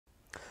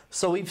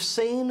So we've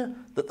seen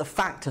that the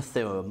factor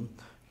theorem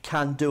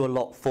can do a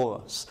lot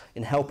for us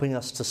in helping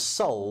us to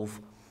solve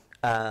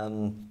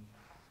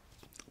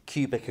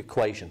cubic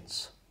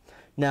equations.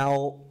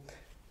 Now,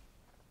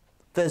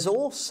 there's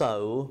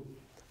also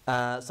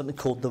something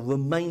called the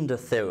remainder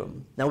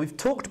theorem. Now, we've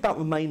talked about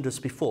remainders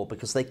before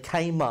because they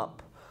came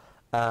up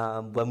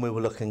when we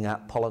were looking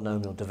at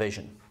polynomial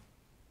division.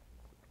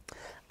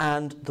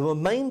 And the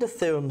remainder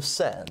theorem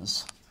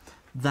says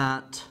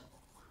that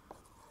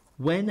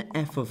when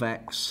f of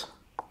x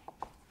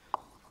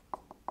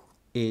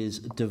is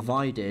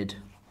divided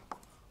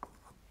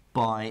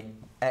by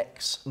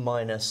x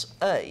minus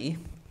a,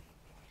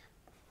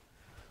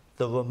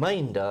 the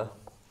remainder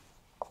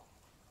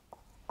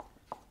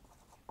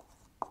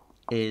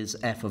is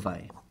f of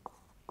a.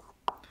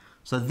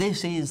 So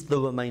this is the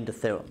remainder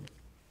theorem.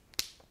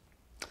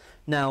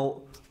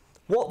 Now,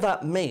 what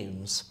that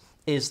means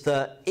is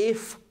that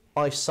if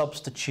I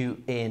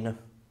substitute in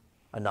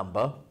a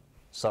number,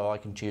 so I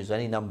can choose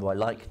any number I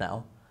like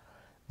now,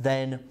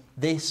 then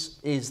this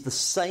is the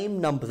same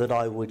number that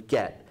I would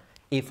get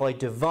if I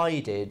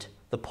divided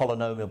the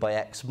polynomial by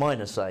x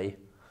minus a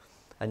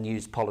and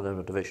used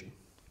polynomial division.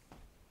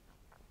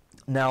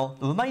 Now,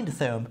 the remainder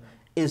theorem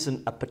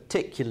isn't a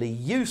particularly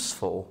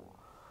useful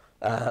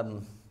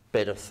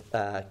bit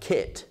of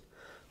kit,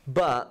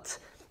 but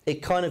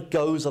it kind of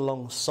goes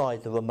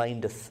alongside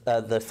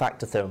the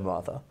factor theorem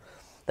rather.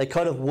 They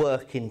kind of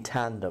work in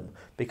tandem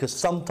because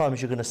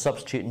sometimes you're going to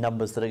substitute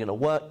numbers that are going to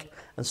work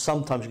and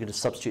sometimes you're going to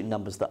substitute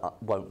numbers that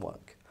won't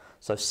work.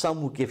 So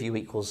some will give you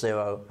equals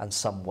 0 and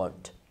some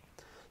won't.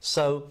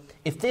 So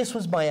if this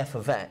was my f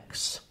of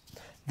x,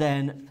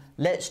 then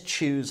let's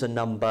choose a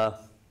number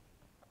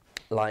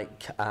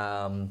like,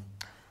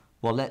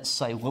 well, let's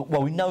say,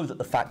 well, we know that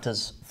the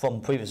factors from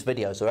previous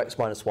videos are x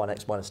minus 1,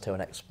 x minus 2,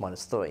 and x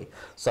minus 3.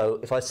 So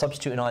if I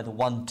substitute in either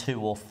 1,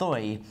 2, or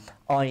 3,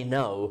 I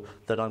know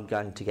that I'm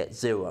going to get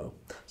 0.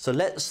 So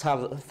let's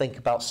think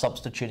about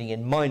substituting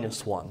in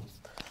minus 1.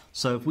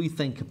 So if we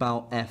think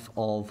about f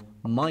of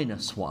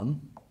minus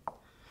 1,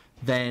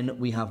 then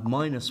we have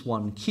minus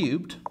 1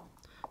 cubed,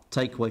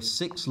 take away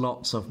 6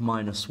 lots of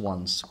minus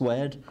 1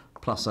 squared,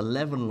 plus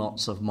 11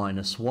 lots of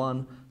minus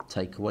 1,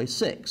 take away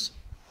 6.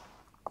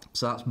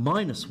 So that's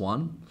minus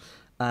 1,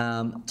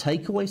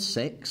 take away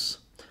 6,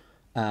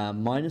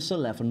 minus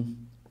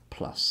 11,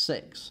 plus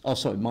 6. Oh,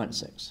 sorry, minus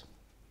 6.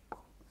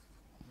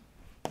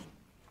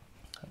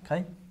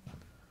 Okay.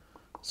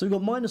 So we've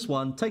got minus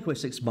 1, take away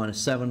 6, minus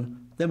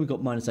 7. Then we've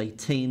got minus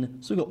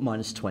 18, so we've got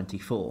minus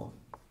 24.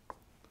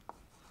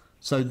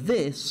 So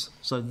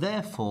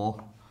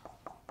therefore,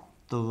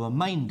 the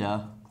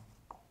remainder,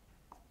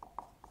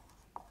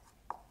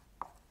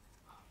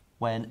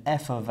 when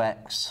f of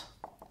x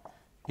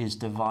is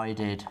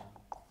divided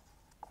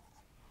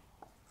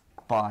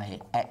by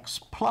x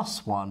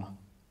plus 1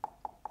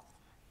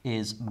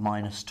 is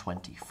minus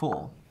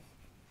 24.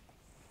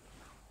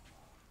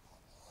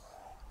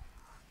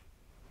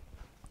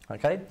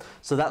 Okay,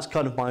 so that's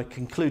kind of my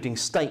concluding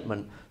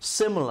statement,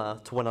 similar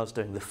to when I was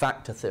doing the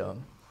factor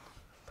theorem.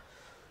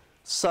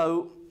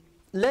 So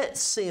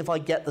let's see if I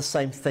get the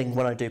same thing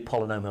when I do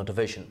polynomial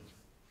division.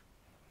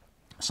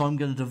 So I'm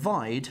going to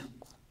divide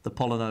the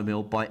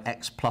polynomial by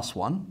x plus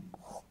 1.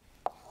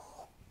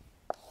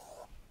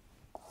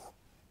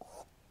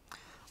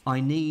 I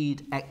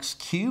need x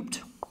cubed,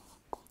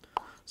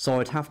 so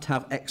I'd have to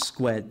have x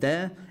squared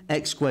there.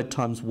 X squared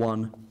times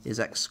 1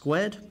 is x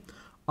squared.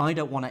 I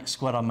don't want x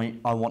squared,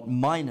 I want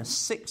minus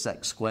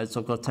 6x squared, so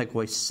I've got to take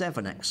away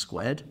 7x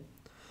squared.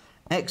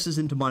 X is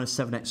into minus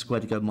 7x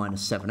squared to go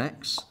minus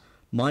 7x.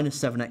 Minus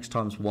 7x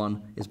times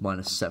 1 is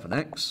minus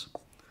 7x.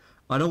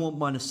 I don't want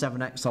minus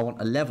 7x, I want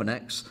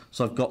 11x,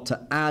 so I've got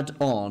to add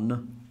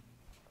on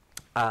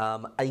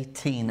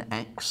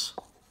 18x.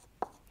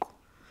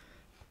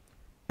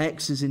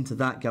 X is into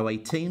that, go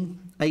 18.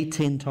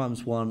 18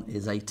 times 1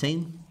 is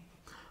 18.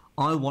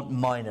 I want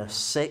minus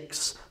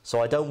 6,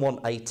 so I don't want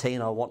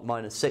 18, I want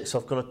minus 6, so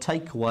I've got to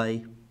take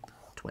away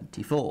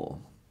 24.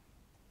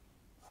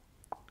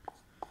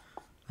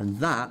 And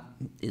that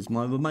is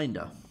my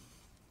remainder.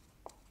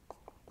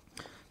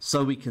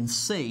 So we can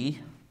see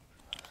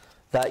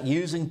that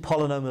using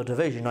polynomial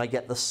division, I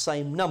get the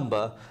same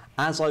number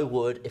as I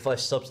would if I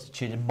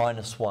substituted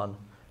minus 1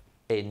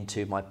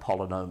 into my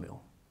polynomial.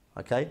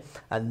 Okay?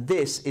 And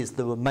this is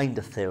the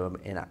remainder theorem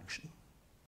in action.